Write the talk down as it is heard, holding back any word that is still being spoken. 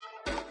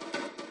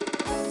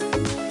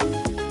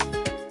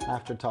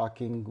After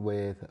talking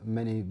with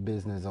many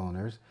business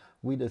owners,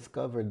 we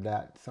discovered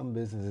that some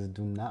businesses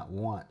do not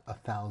want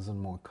 1,000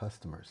 more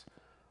customers.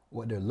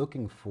 What they're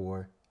looking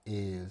for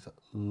is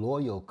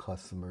loyal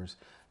customers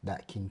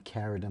that can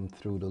carry them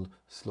through the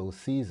slow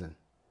season.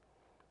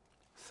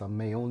 Some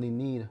may only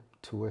need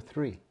 2 or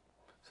 3.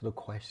 So the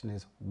question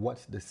is,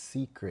 what's the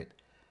secret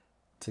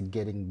to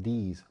getting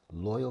these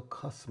loyal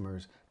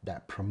customers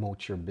that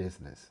promote your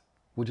business?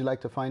 Would you like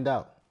to find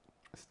out?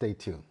 Stay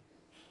tuned.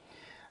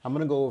 I'm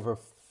going to go over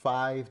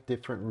 5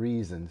 different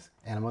reasons,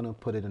 and I'm going to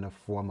put it in the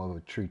form of a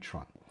tree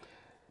trunk.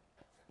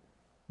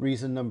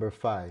 Reason number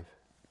 5,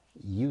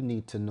 you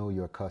need to know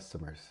your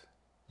customers.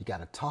 You got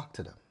to talk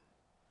to them.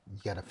 You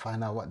got to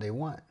find out what they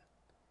want.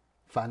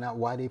 Find out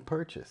why they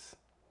purchase.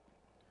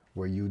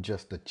 Were you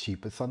just the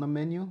cheapest on the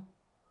menu?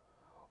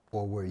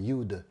 Or were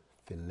you the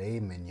filet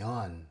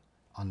mignon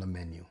on the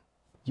menu?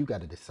 You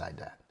got to decide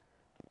that.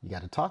 You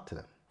got to talk to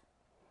them.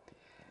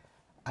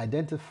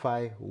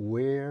 Identify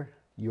where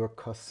your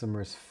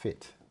customers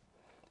fit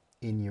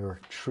in your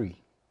tree.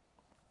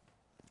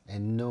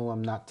 And no,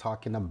 I'm not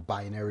talking a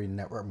binary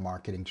network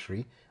marketing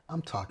tree.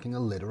 I'm talking a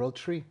literal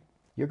tree.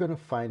 You're going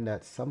to find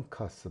that some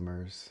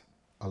customers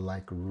are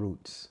like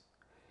roots.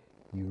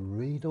 You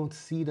really don't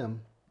see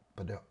them,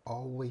 but they're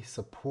always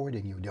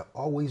supporting you. They're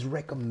always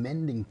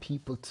recommending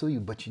people to you,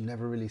 but you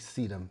never really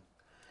see them.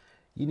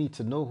 You need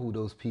to know who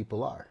those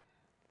people are.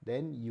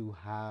 Then you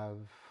have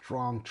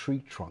strong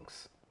tree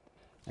trunks.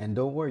 And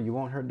don't worry, you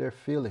won't hurt their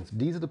feelings.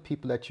 These are the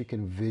people that you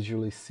can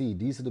visually see.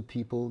 These are the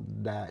people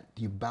that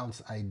you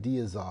bounce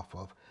ideas off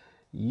of.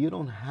 You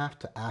don't have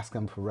to ask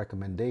them for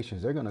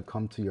recommendations. They're going to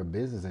come to your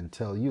business and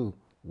tell you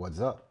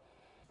what's up.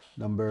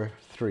 Number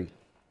 3,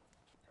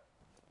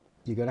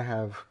 you're going to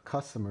have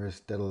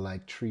customers that are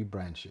like tree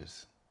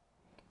branches.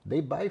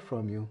 They buy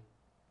from you,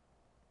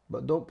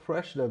 but don't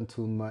pressure them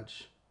too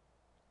much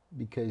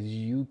because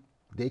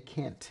they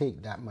can't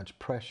take that much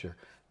pressure.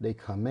 They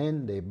come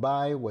in, they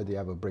buy, whether you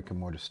have a brick and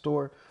mortar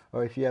store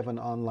or if you have an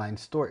online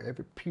store,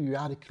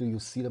 periodically you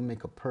see them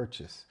make a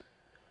purchase.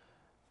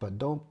 But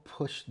don't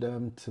push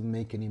them to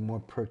make any more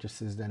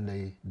purchases than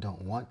they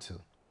don't want to.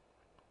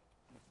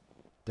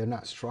 They're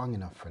not strong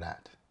enough for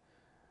that.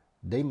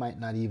 They might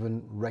not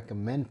even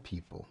recommend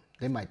people.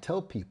 They might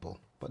tell people,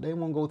 but they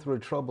won't go through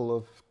the trouble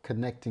of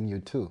connecting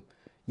you too.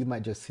 You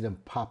might just see them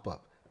pop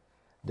up.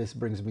 This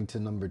brings me to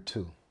number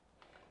 2.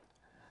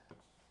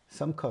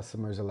 Some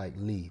customers are like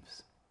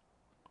leaves.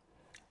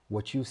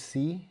 What you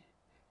see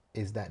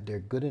is that they're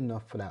good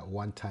enough for that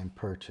one-time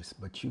purchase,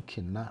 but you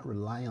cannot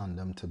rely on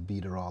them to be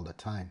there all the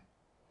time.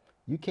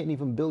 You can't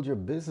even build your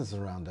business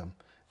around them.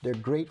 They're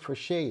great for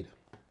shade.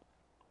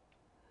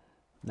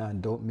 Now, I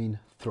don't mean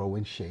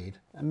throwing shade.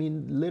 I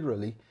mean,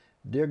 literally,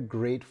 they're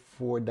great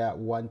for that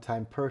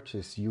one-time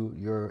purchase.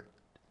 You're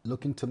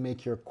looking to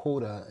make your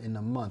quota in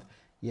a month.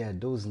 Yeah,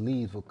 those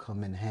leaves will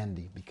come in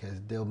handy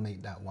because they'll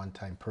make that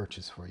one-time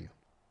purchase for you.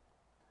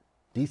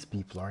 These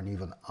people aren't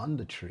even on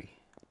the tree.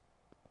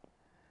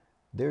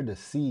 They're the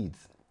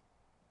seeds.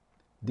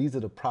 These are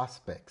the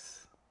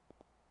prospects.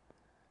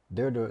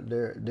 They're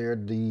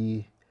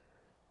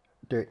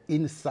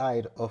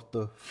inside of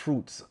the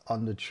fruits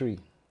on the tree.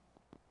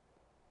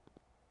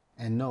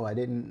 And no, I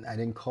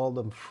didn't call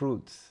them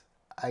fruits.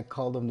 I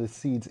call them the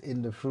seeds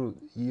in the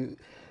fruit.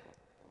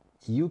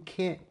 You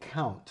can't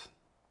count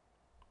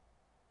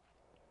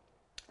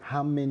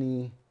how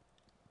many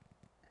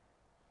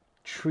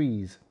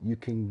trees you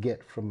can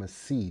get from a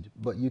seed,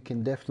 but you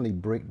can definitely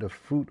break the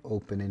fruit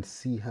open and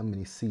see how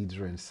many seeds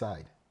are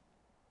inside.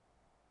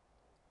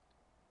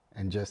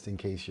 And just in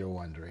case you're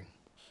wondering,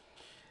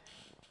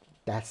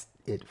 that's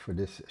it for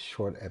this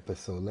short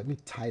episode. Let me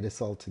tie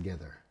this all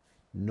together.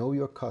 Know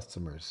your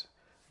customers,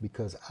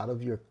 because out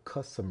of your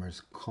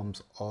customers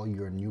comes all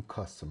your new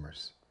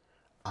customers.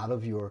 Out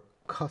of your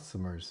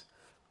customers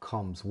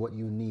comes what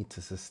you need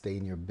to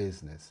sustain your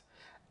business.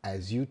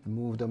 As you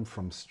move them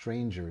from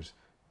strangers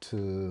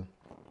to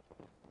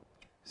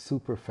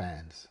super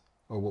fans,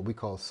 or what we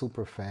call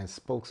super fan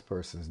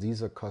spokespersons.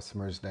 These are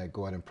customers that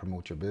go out and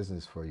promote your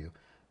business for you.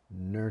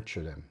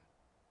 Nurture them.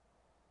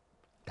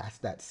 That's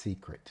that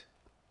secret.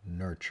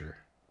 Nurture.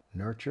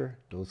 Nurture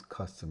those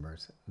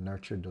customers.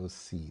 Nurture those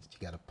seeds.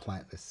 You got to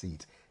plant the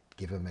seeds.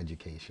 Give them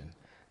education.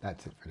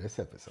 That's it for this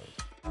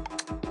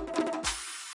episode.